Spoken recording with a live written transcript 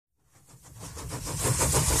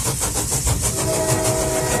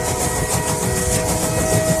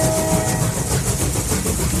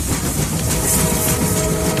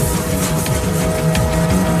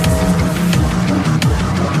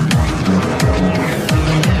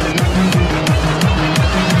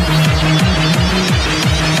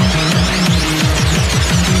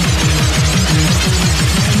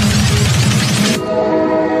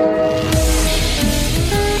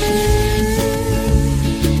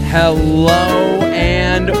Hello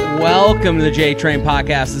and welcome to the J-Train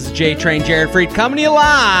Podcast. This is J-Train, Jared Freid, coming to you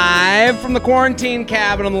live from the quarantine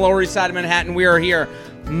cabin on the Lower East Side of Manhattan. We are here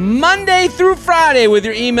Monday through Friday with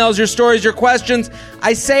your emails, your stories, your questions.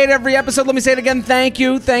 I say it every episode. Let me say it again. Thank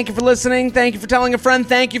you. Thank you for listening. Thank you for telling a friend.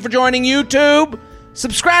 Thank you for joining YouTube.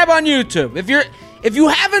 Subscribe on YouTube. If you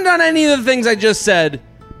haven't done any of the things I just said,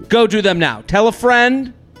 go do them now. Tell a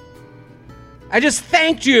friend. I just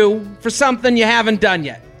thanked you for something you haven't done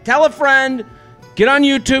yet. Tell a friend. Get on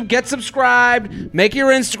YouTube. Get subscribed. Make your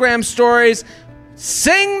Instagram stories.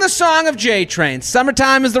 Sing the song of J-Train.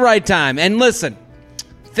 Summertime is the right time. And listen,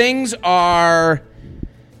 things are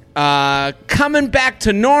coming back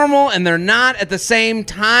to normal, and they're not at the same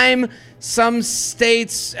time. Some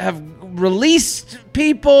states have released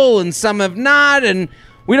people, and some have not, and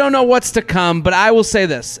we don't know what's to come. But I will say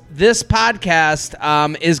this. This podcast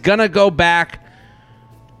is going to go back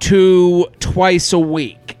to twice a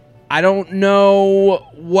week. I don't know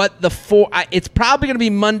what it's probably going to be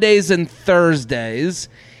Mondays and Thursdays,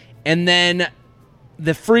 and then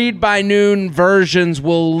the Freid by Noon versions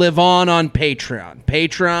will live on Patreon.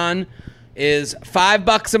 Patreon is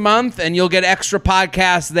 $5 a month, and you'll get extra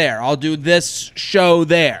podcasts there. I'll do this show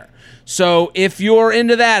there. So if you're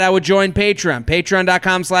into that, I would join Patreon.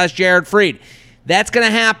 Patreon.com/Jared Freid. That's going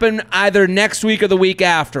to happen either next week or the week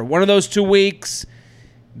after. One of those 2 weeks.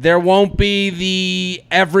 There won't be the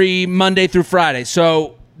every Monday through Friday.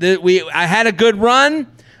 So I had a good run.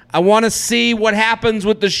 I want to see what happens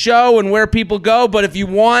with the show and where people go. But if you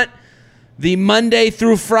want the Monday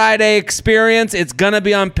through Friday experience, it's going to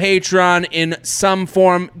be on Patreon in some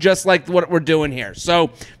form, just like what we're doing here.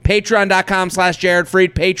 So patreon.com/Jared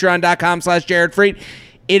Freid, patreon.com/Jared Freid.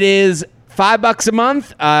 It is $5 a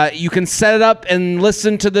month. You can set it up and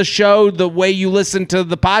listen to the show the way you listen to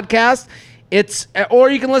the podcast.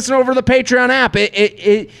 Or you can listen over the Patreon app.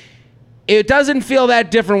 It doesn't feel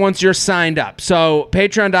that different once you're signed up. So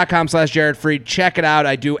patreon.com/Jared Freid. Check it out.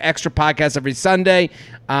 I do extra podcasts every Sunday.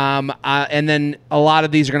 And then a lot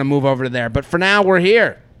of these are going to move over to there. But for now, we're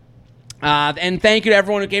here. And thank you to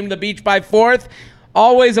everyone who came to the beach by 4th.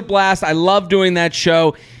 Always a blast. I love doing that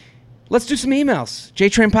show. Let's do some emails.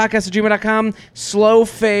 jtrainpodcast@gmail.com. Slow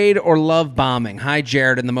fade or love bombing. Hi,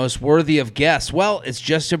 Jared, and the most worthy of guests. Well, it's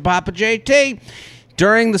just your Papa JT.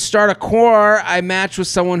 During the start of Core, I matched with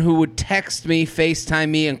someone who would text me, FaceTime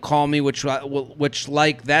me, and call me, which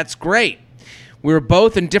that's great. We were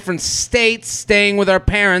both in different states, staying with our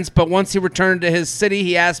parents, but once he returned to his city,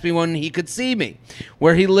 he asked me when he could see me.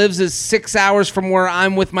 Where he lives is 6 hours from where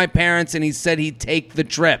I'm with my parents, and he said he'd take the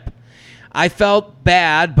trip. I felt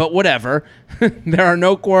bad, but whatever. There are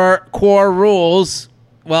no core rules.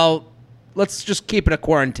 Well, let's just keep it a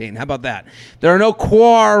quarantine. How about that? There are no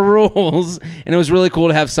core rules, and it was really cool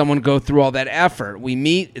to have someone go through all that effort. We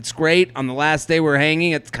meet. It's great. On the last day we're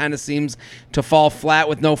hanging, it kind of seems to fall flat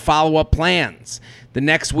with no follow-up plans. The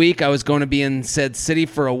next week, I was going to be in said city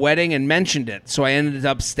for a wedding and mentioned it, so I ended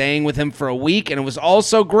up staying with him for a week, and it was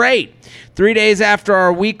also great. 3 days after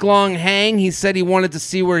our week-long hang, he said he wanted to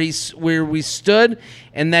see where we stood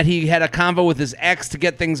and that he had a convo with his ex to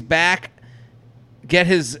get his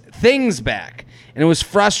things back. And it was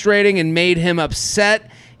frustrating and made him upset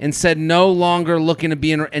and said he's no longer looking to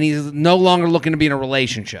be in a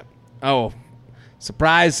relationship. Oh,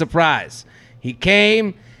 surprise, surprise. He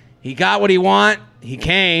came, he got what he wanted. He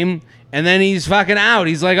came, and then he's fucking out.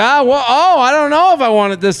 He's like, I don't know if I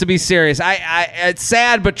wanted this to be serious. It's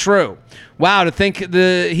sad but true. Wow, to think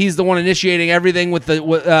he's the one initiating everything with that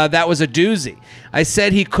was a doozy. I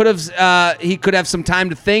said he could have some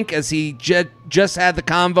time to think as he just had the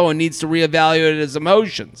convo and needs to reevaluate his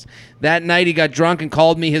emotions. That night he got drunk and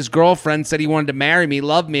called me his girlfriend, said he wanted to marry me,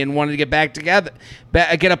 loved me, and wanted to get back together,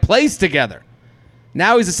 get a place together.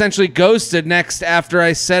 Now he's essentially ghosted next after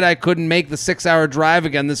I said I couldn't make the 6-hour drive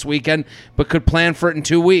again this weekend, but could plan for it in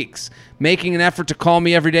 2 weeks. Making an effort to call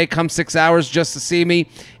me every day, come 6 hours just to see me,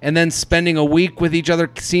 and then spending a week with each other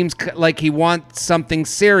seems like he wants something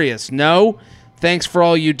serious. No? Thanks for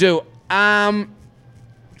all you do. I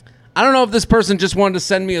don't know if this person just wanted to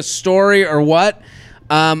send me a story or what.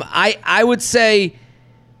 I would say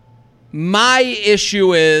my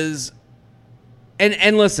issue is,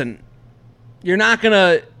 and listen, you're not going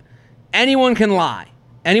to, anyone can lie.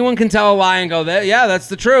 Anyone can tell a lie and go, yeah, that's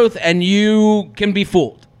the truth, and you can be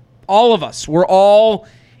fooled. All of us, we're all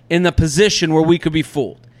in the position where we could be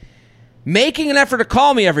fooled. Making an effort to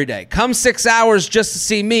call me every day, come 6 hours just to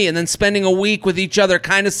see me, and then spending a week with each other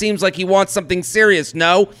kind of seems like he wants something serious.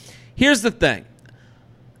 No, here's the thing.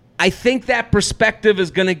 I think that perspective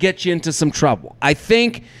is going to get you into some trouble. I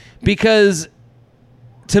think because,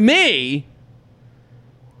 to me,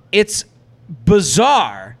 it's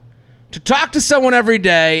bizarre to talk to someone every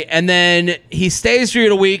day and then he stays for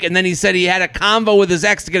you a week and then he said he had a convo with his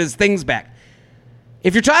ex to get his things back.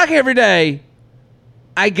 If you're talking every day,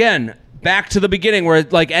 again, back to the beginning where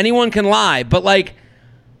like anyone can lie, but like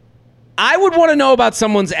I would want to know about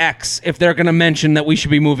someone's ex if they're going to mention that we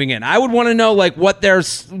should be moving in. I would want to know like what their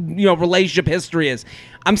relationship history is.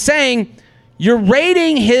 I'm saying you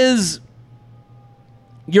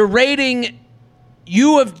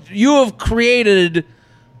have created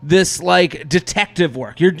this like detective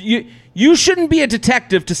work. You shouldn't be a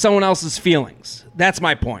detective to someone else's feelings. That's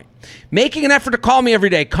my point. Making an effort to call me every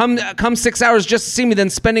day, come 6 hours just to see me,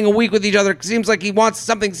 then spending a week with each other seems like he wants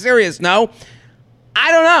something serious. No,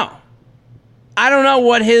 I don't know. I don't know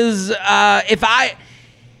what his. If I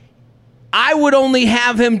would only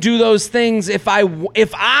have him do those things if I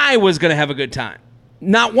was going to have a good time.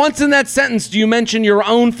 Not once in that sentence do you mention your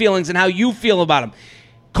own feelings and how you feel about him.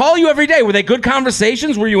 Call you every day. Were they good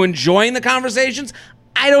conversations? Were you enjoying the conversations?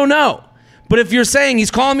 I don't know. But if you're saying he's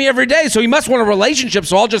calling me every day, so he must want a relationship,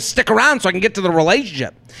 so I'll just stick around so I can get to the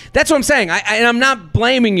relationship. That's what I'm saying. And I'm not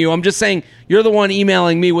blaming you. I'm just saying you're the one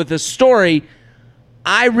emailing me with this story.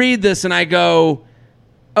 I read this and I go,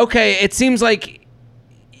 okay, it seems like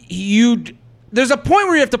there's a point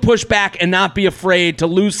where you have to push back and not be afraid to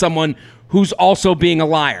lose someone who's also being a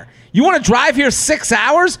liar. You want to drive here 6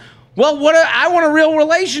 hours? Well, I want a real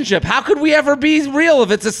relationship. How could we ever be real if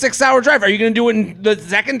it's a 6-hour drive? Are you going to do it in the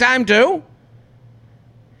second time too?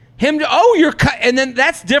 And then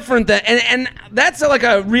that's different and that's like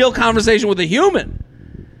a real conversation with a human.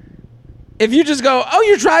 If you just go,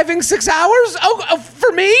 you're driving 6 hours? Oh,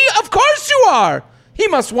 for me? Of course you are. He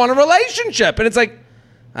must want a relationship. And it's like,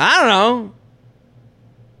 I don't know.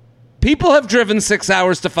 People have driven 6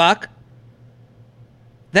 hours to fuck.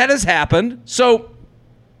 That has happened. So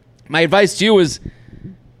my advice to you is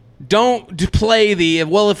don't play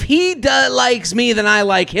if he likes me, then I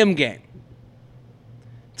like him game.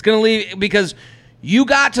 It's going to leave because you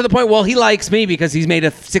got to the point, he likes me because he's made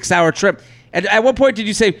a 6-hour trip. At what point did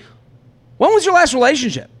you say, when was your last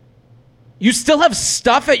relationship? You still have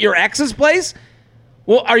stuff at your ex's place?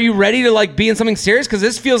 Well, are you ready to be in something serious? Because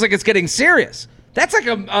this feels like it's getting serious. That's like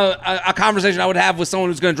a conversation I would have with someone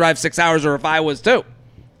who's going to drive 6 hours, or if I was too.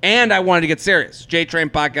 And I wanted to get serious.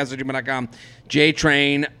 JTrainPodcast@gmail.com.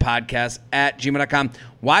 JTrainPodcast@gmail.com.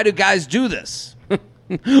 Why do guys do this?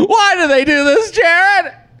 Why do they do this,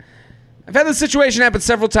 Jared? I've had this situation happen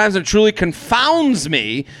several times and it truly confounds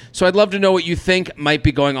me, so I'd love to know what you think might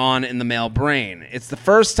be going on in the male brain. It's the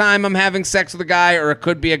first time I'm having sex with a guy, or it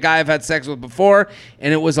could be a guy I've had sex with before,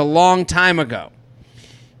 and it was a long time ago.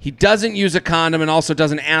 He doesn't use a condom and also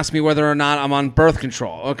doesn't ask me whether or not I'm on birth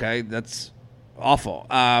control. Okay, that's awful.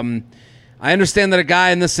 I understand that a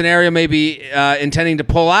guy in this scenario may be intending to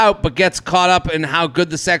pull out, but gets caught up in how good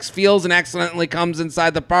the sex feels and accidentally comes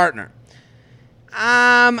inside the partner.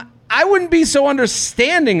 I wouldn't be so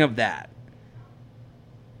understanding of that.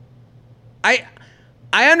 I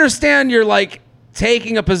understand you're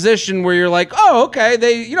taking a position where you're like, oh, okay,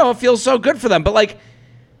 they, it feels so good for them. But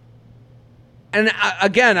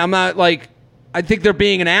again, I'm not I think they're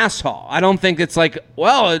being an asshole. I don't think it's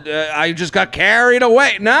I just got carried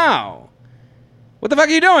away. No. What the fuck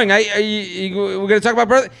are you doing? We're going to talk about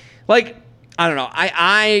birth? I don't know.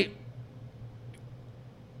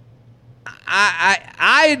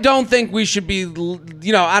 I don't think we should be,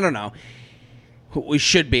 I don't know. We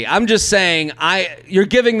should be. I'm just saying, you're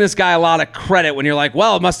giving this guy a lot of credit when you're like,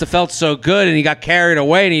 well, it must have felt so good and he got carried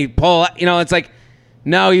away and he pulled, it's like,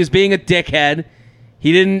 no, he was being a dickhead.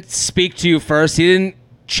 He didn't speak to you first. He didn't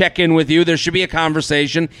check in with you. There should be a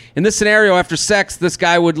conversation. In this scenario, after sex, this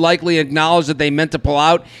guy would likely acknowledge that they meant to pull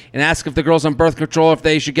out and ask if the girl's on birth control, if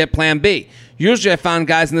they should get plan B. Usually I found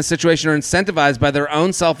guys in this situation are incentivized by their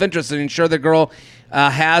own self-interest to ensure the girl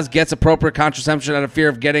gets appropriate contraception out of fear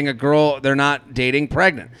of getting a girl they're not dating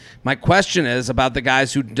pregnant. My question is about the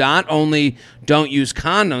guys who not only don't use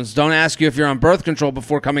condoms, don't ask you if you're on birth control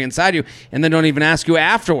before coming inside you, and then don't even ask you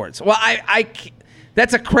afterwards. Well,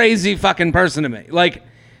 that's a crazy fucking person to me.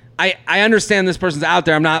 I understand this person's out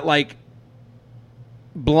there. I'm not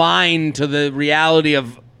blind to the reality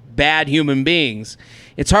of bad human beings.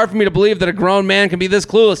 It's hard for me to believe that a grown man can be this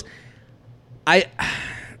clueless.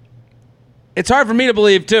 It's hard for me to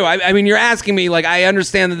believe too. I mean, you're asking me I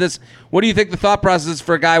understand that this. What do you think the thought process is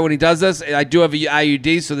for a guy when he does this? I do have a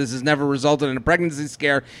IUD, so this has never resulted in a pregnancy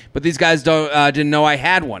scare. But these guys didn't know I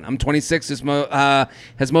had one. I'm 26. This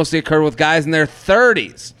has mostly occurred with guys in their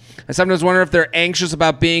 30s. I sometimes wonder if they're anxious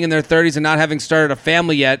about being in their 30s and not having started a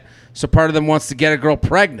family yet, so part of them wants to get a girl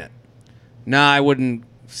pregnant. No, I wouldn't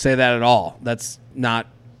say that at all. That's not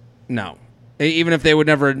No. Even if they would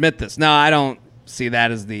never admit this. No, I don't see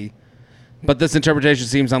that as but this interpretation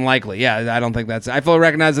seems unlikely. Yeah, I don't think I fully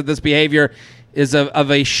recognize that this behavior is of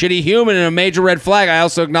a shitty human and a major red flag. I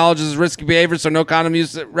also acknowledge this is risky behavior, so no condom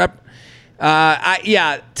use. To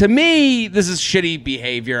me, this is shitty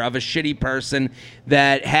behavior of a shitty person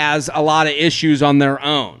that has a lot of issues on their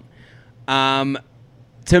own.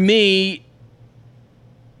 To me,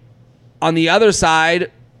 on the other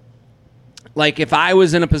side, like if I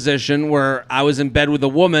was in a position where I was in bed with a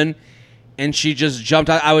woman and she just jumped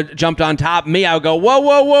on top of me, I would go, whoa,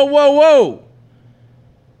 whoa, whoa, whoa, whoa.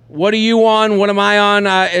 What are you on? What am I on?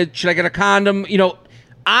 Should I get a condom? You know,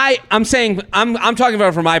 I'm saying, I'm talking about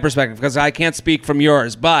it from my perspective because I can't speak from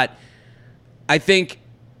yours, but I think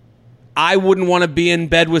I wouldn't want to be in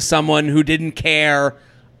bed with someone who didn't care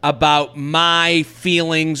about my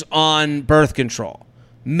feelings on birth control,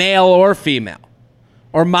 male or female,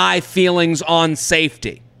 or my feelings on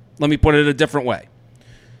safety. Let me put it a different way.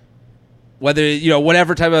 Whether,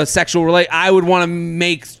 whatever type of sexual I would want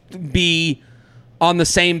to be on the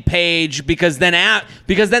same page because then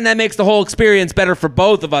that makes the whole experience better for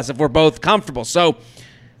both of us if we're both comfortable. So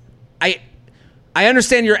I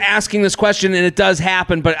understand you're asking this question and it does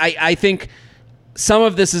happen, but I think some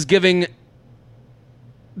of this is giving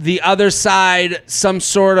the other side some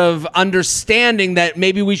sort of understanding that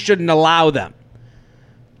maybe we shouldn't allow them.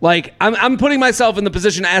 Like, I'm putting myself in the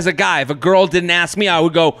position as a guy. If a girl didn't ask me, I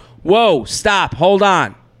would go, whoa, stop, hold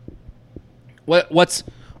on. What's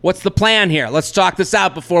the plan here? Let's talk this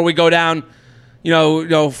out before we go down,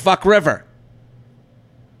 fuck river.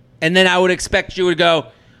 And then I would expect you would go,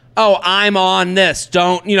 oh, I'm on this.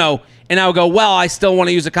 Don't, and I would go, well, I still want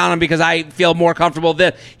to use a condom because I feel more comfortable with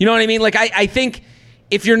this. You know what I mean? Like, I think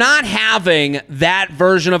if you're not having that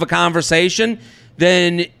version of a conversation,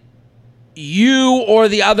 then you or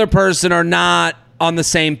the other person are not on the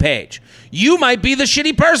same page. You might be the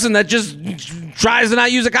shitty person that just tries to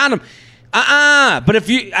not use a condom. But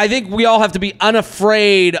I think we all have to be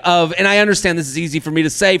unafraid of, and I understand this is easy for me to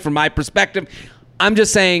say from my perspective. I'm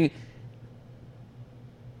just saying,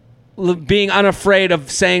 being unafraid of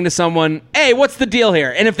saying to someone, hey, what's the deal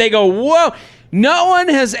here? And if they go, whoa, no one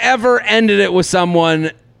has ever ended it with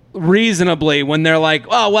someone reasonably when they're like,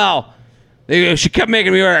 oh, well, she kept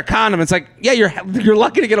making me wear a condom. It's like, yeah, you're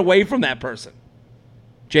lucky to get away from that person.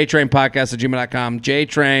 JTrainPodcast@gmail.com.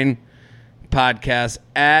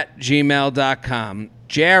 JTrainPodcast@gmail.com.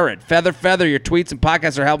 Jared, Feather, your tweets and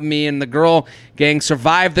podcasts are helping me and the girl gang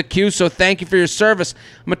survive the queue, so thank you for your service.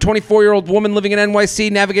 I'm a 24-year-old woman living in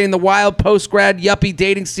NYC, navigating the wild post-grad yuppie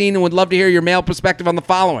dating scene, and would love to hear your male perspective on the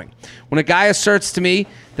following. When a guy asserts to me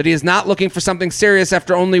that he is not looking for something serious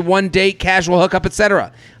after only one date, casual hookup,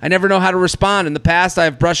 etc., I never know how to respond. In the past, I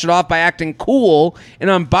have brushed it off by acting cool,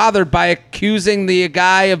 and I'm bothered by accusing the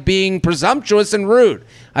guy of being presumptuous and rude.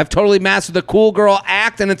 I've totally mastered the cool girl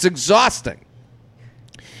act, and it's exhausting.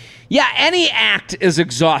 Yeah, any act is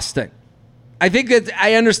exhausting. I think that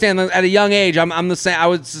I understand that at a young age, I'm the same. I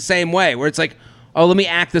was the same way, where it's like, oh, let me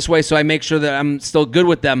act this way so I make sure that I'm still good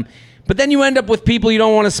with them. But then you end up with people you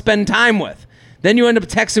don't want to spend time with. Then you end up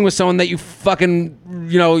texting with someone that you fucking,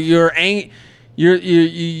 you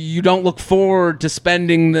don't look forward to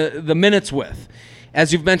spending the minutes with.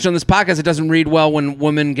 As you've mentioned on this podcast, it doesn't read well when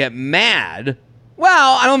women get mad.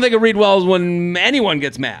 Well, I don't think it read well when anyone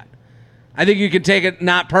gets mad. I think you can take it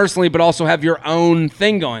not personally, but also have your own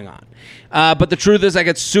thing going on. But the truth is I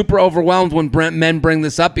get super overwhelmed when men bring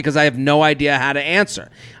this up because I have no idea how to answer.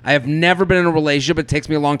 I have never been in a relationship. It takes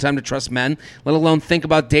me a long time to trust men, let alone think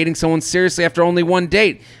about dating someone seriously after only one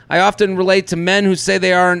date. I often relate to men who say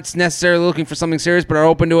they aren't necessarily looking for something serious but are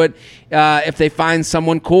open to it if they find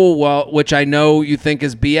someone cool, well, which I know you think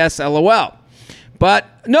is BS, LOL. But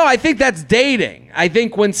no, I think that's dating. I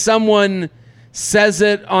think when someone says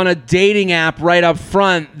it on a dating app right up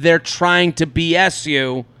front, they're trying to BS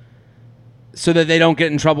you so that they don't get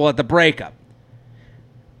in trouble at the breakup.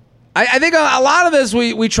 I think a lot of this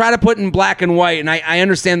we try to put in black and white, and I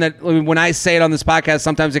understand that when I say it on this podcast,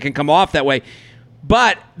 sometimes it can come off that way.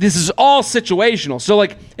 But this is all situational. So,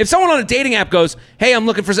 like, if someone on a dating app goes, hey, I'm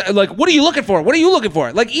looking for, like, what are you looking for? What are you looking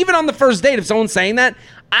for? Like, even on the first date, if someone's saying that,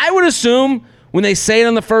 I would assume when they say it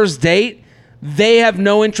on the first date, they have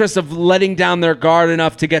no interest of letting down their guard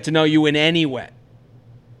enough to get to know you in any way.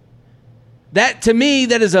 That, to me,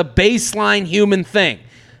 that is a baseline human thing.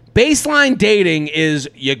 Baseline dating is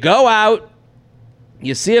you go out,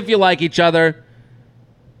 you see if you like each other,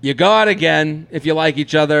 you go out again if you like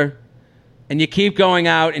each other, and you keep going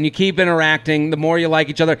out and you keep interacting the more you like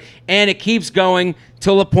each other, and it keeps going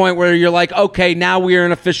till the point where you're like, okay, now we're in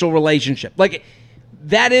an official relationship. Like,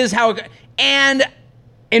 that is how it, and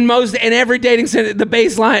in every dating scenario, the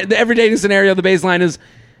baseline is,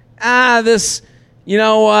 this, you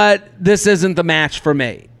know what, this isn't the match for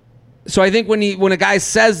me. So I think when a guy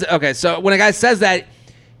says that,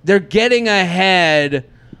 they're getting ahead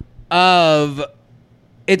of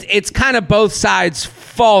it. It's kind of both sides'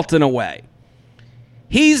 fault in a way.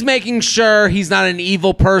 He's making sure he's not an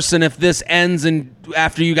evil person if this ends and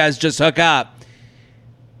after you guys just hook up.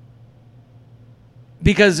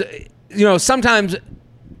 Because, sometimes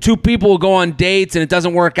two people will go on dates and it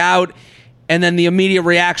doesn't work out, and then the immediate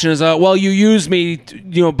reaction is, well, you used me,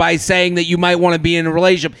 by saying that you might want to be in a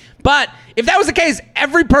relationship. But if that was the case,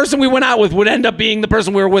 every person we went out with would end up being the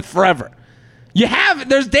person we were with forever.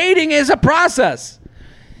 There's dating is a process.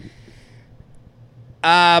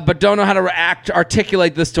 But don't know how to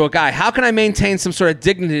articulate this to a guy. How can I maintain some sort of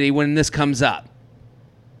dignity when this comes up?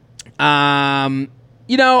 I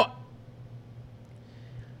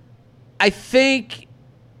think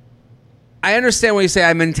I understand when you say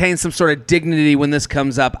I maintain some sort of dignity when this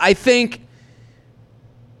comes up. I think,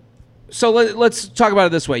 so let's talk about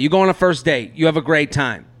it this way. You go on a first date. You have a great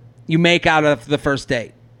time. You make out of the first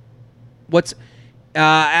date.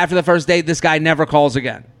 After the first date, this guy never calls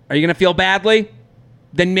again. Are you going to feel badly?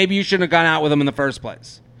 Then maybe you shouldn't have gone out with him in the first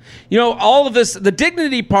place. All of this, the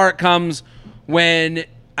dignity part comes when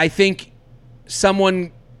I think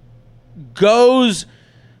someone goes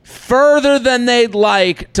further than they'd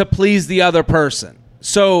like to please the other person.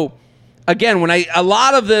 So again, a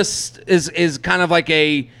lot of this is kind of like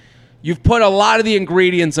you've put a lot of the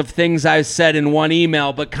ingredients of things I've said in one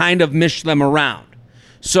email, but kind of mished them around.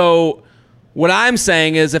 So what I'm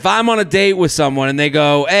saying is, if I'm on a date with someone and they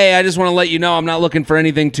go, hey, I just want to let you know I'm not looking for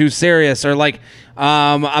anything too serious, or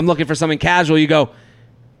I'm looking for something casual, you go,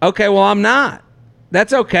 okay, well, I'm not.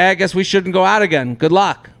 That's okay. I guess we shouldn't go out again. Good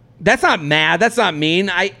luck. That's not mad. That's not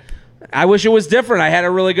mean. I wish it was different. I had a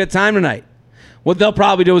really good time tonight. What they'll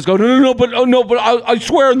probably do is go, no, but I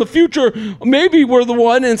swear in the future, maybe we're the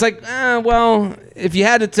one. And it's like, well, if you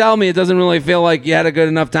had to tell me, it doesn't really feel like you had a good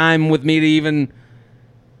enough time with me to even,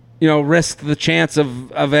 risk the chance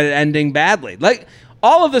of it ending badly. Like,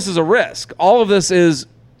 all of this is a risk. All of this is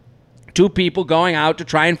two people going out to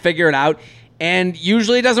try and figure it out. And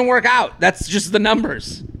usually it doesn't work out. That's just the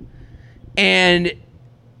numbers. And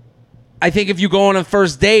I think if you go on a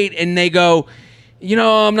first date and they go,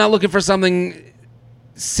 I'm not looking for something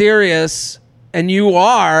serious, and you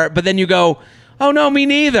are, but then you go, oh, no, me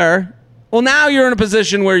neither. Well, now you're in a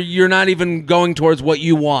position where you're not even going towards what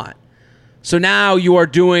you want. So now you're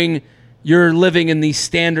living in the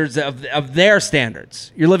standards of their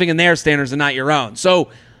standards. You're living in their standards and not your own. So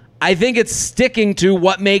I think it's sticking to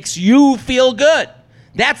what makes you feel good.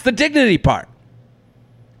 That's the dignity part.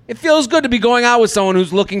 It feels good to be going out with someone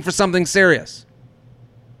who's looking for something serious.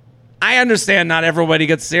 I understand not everybody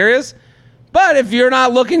gets serious, but if you're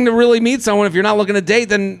not looking to really meet someone, if you're not looking to date,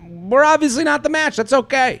 then we're obviously not the match. That's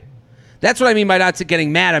okay. That's what I mean by not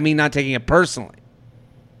getting mad. I mean not taking it personally.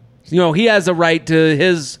 He has a right to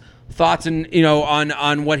his thoughts and,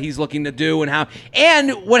 on what he's looking to do and how.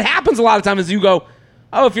 And what happens a lot of times is you go,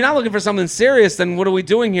 oh, if you're not looking for something serious, then what are we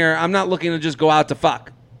doing here? I'm not looking to just go out to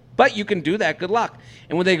fuck. But you can do that. Good luck.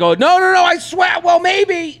 And when they go, no, I swear, well,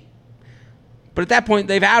 maybe. But at that point,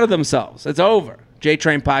 they've outed themselves. It's over.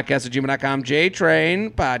 JTrainPodcast@gmail.com.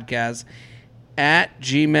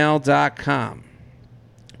 JTrainPodcast@gmail.com.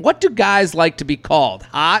 What do guys like to be called?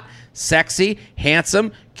 Hot, sexy,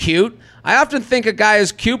 handsome, cute? I often think a guy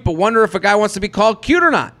is cute, but wonder if a guy wants to be called cute or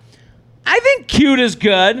not. I think cute is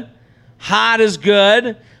good. Hot is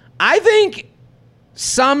good. I think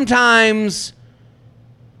sometimes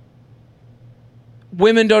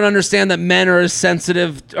women don't understand that men are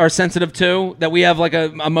sensitive too, that we have like a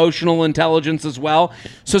emotional intelligence as well.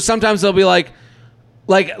 So sometimes they'll be like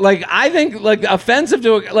I think like offensive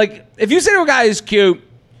to if you say to a guy is cute,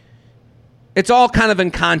 it's all kind of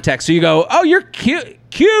in context. So you go, oh, you're cute.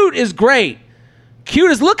 Cute is great.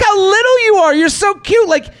 Cute is, look how little you are. You're so cute.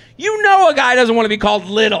 Like, a guy doesn't want to be called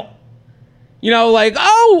little. I've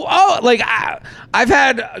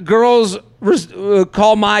had girls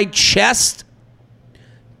call my chest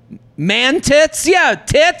man tits. Yeah,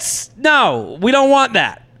 tits. No, we don't want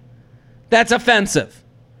that. That's offensive.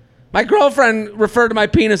 My girlfriend referred to my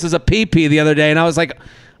penis as a pee-pee the other day, and I was like,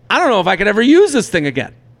 I don't know if I could ever use this thing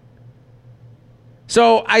again.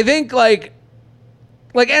 So I think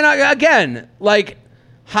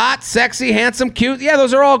hot, sexy, handsome, cute. Yeah,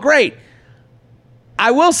 those are all great.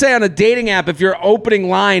 I will say on a dating app, if your opening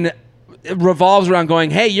line revolves around going,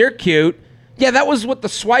 hey, you're cute. Yeah, that was what the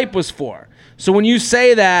swipe was for. So when you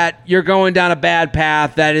say that, you're going down a bad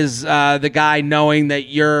path. That is the guy knowing that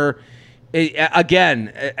you're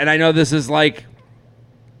again, and I know this is like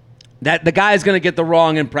that the guy's going to get the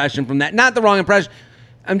wrong impression from that. Not the wrong impression.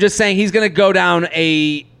 I'm just saying he's going to go down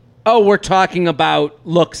we're talking about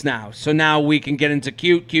looks now. So now we can get into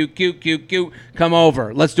cute. Come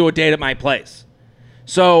over. Let's do a date at my place.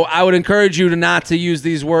 So I would encourage you not to use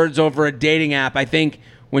these words over a dating app. I think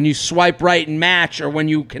when you swipe right and match, or when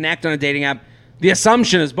you connect on a dating app, the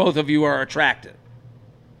assumption is both of you are attracted.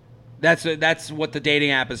 That's what the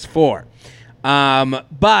dating app is for.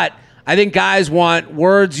 But I think guys want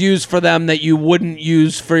words used for them that you wouldn't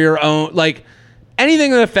use for your own. Like,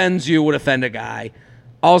 anything that offends you would offend a guy.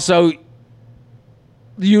 Also,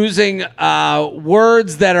 using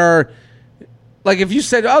words that are, like, if you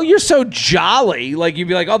said, "Oh, you're so jolly," like, you'd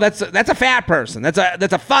be like, "Oh, that's a fat person. That's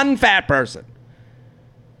a fun fat person."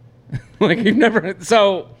 Like, you've never.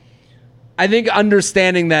 So, I think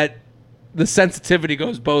understanding that the sensitivity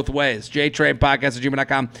goes both ways.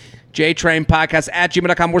 JTrainPodcast@gmail.com.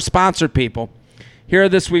 JTrainPodcast@gmail.com. We're sponsored, people. Here are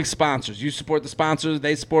this week's sponsors. You support the sponsors,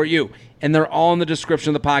 they support you. And they're all in the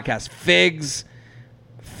description of the podcast. Figs.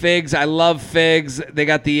 I love Figs. They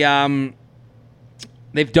got the,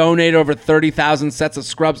 they've donated over 30,000 sets of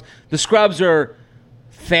scrubs. The scrubs are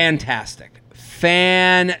fantastic.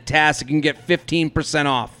 Fantastic. You can get 15%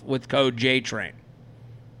 off with code JTrain.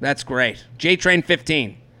 That's great.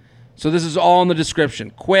 JTrain15. So this is all in the description.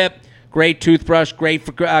 Quip, great toothbrush, great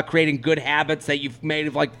for creating good habits that you've made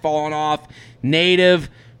of like falling off. Native,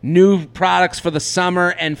 new products for the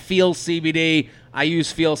summer, and Feel CBD. I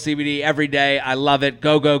use Feel CBD every day. I love it.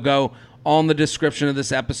 Go. All in the description of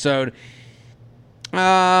this episode.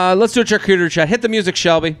 Let's do a charcuterie chat. Hit the music,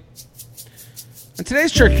 Shelby. In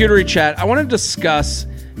today's charcuterie chat, I want to discuss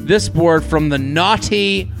this board from the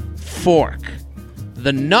Naughty Fork.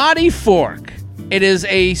 The Naughty Fork. It is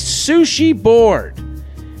a sushi board.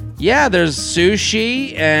 Yeah, there's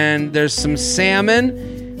sushi, and there's some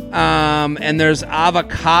salmon, and there's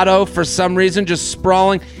avocado for some reason just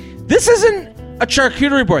sprawling. This isn't a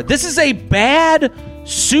charcuterie board. This is a bad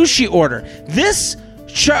sushi order. This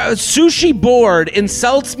sushi board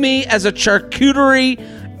insults me as a charcuterie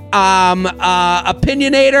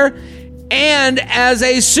opinionator and as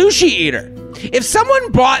a sushi eater. If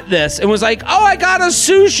someone bought this and was like, "Oh, I got a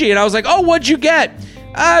sushi," and I was like, "Oh, what'd you get?"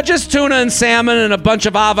 Just tuna and salmon and a bunch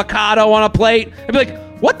of avocado on a plate. I'd be like,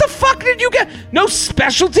 "What the fuck did you get? No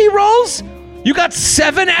specialty rolls? You got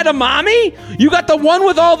 7 edamame? You got the one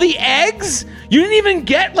with all the eggs? You didn't even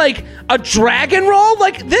get like a dragon roll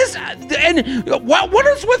like this? And what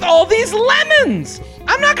is with all these lemons?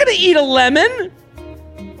 I'm not gonna eat a lemon.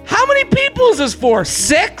 How many people is this for?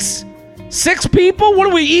 6? 6 people? What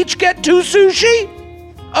do we each get? 2 sushi?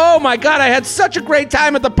 Oh my God, I had such a great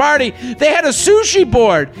time at the party. They had a sushi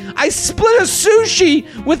board. I split a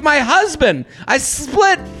sushi with my husband. I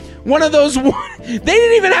split one of those. They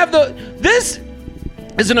didn't even have this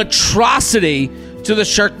is an atrocity to the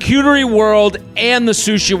charcuterie world and the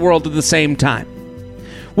sushi world at the same time.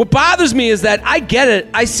 What bothers me is that I get it.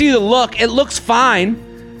 I see the look. It looks fine.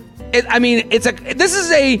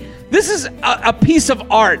 This is a piece of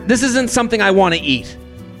art. This isn't something I want to eat.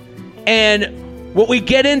 And what we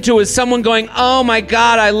get into is someone going, "Oh my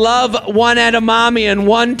God, I love 1 edamame and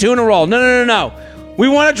 1 tuna roll." No. We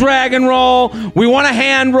want a dragon roll. We want a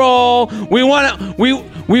hand roll. We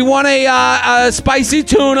want a spicy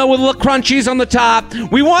tuna with little crunchies on the top.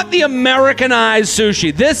 We want the Americanized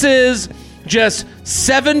sushi. This is just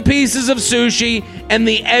 7 pieces of sushi and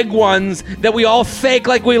the egg ones that we all fake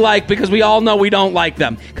like we like because we all know we don't like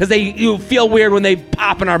them because you feel weird when they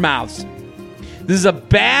pop in our mouths. This is a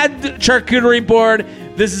bad charcuterie board.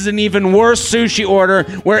 This is an even worse sushi order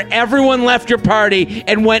where everyone left your party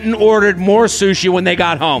and went and ordered more sushi when they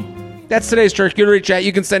got home. That's today's charcuterie chat.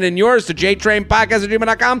 You can send in yours to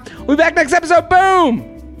jtrainpodcast@gmail.com. We'll be back next episode. Boom!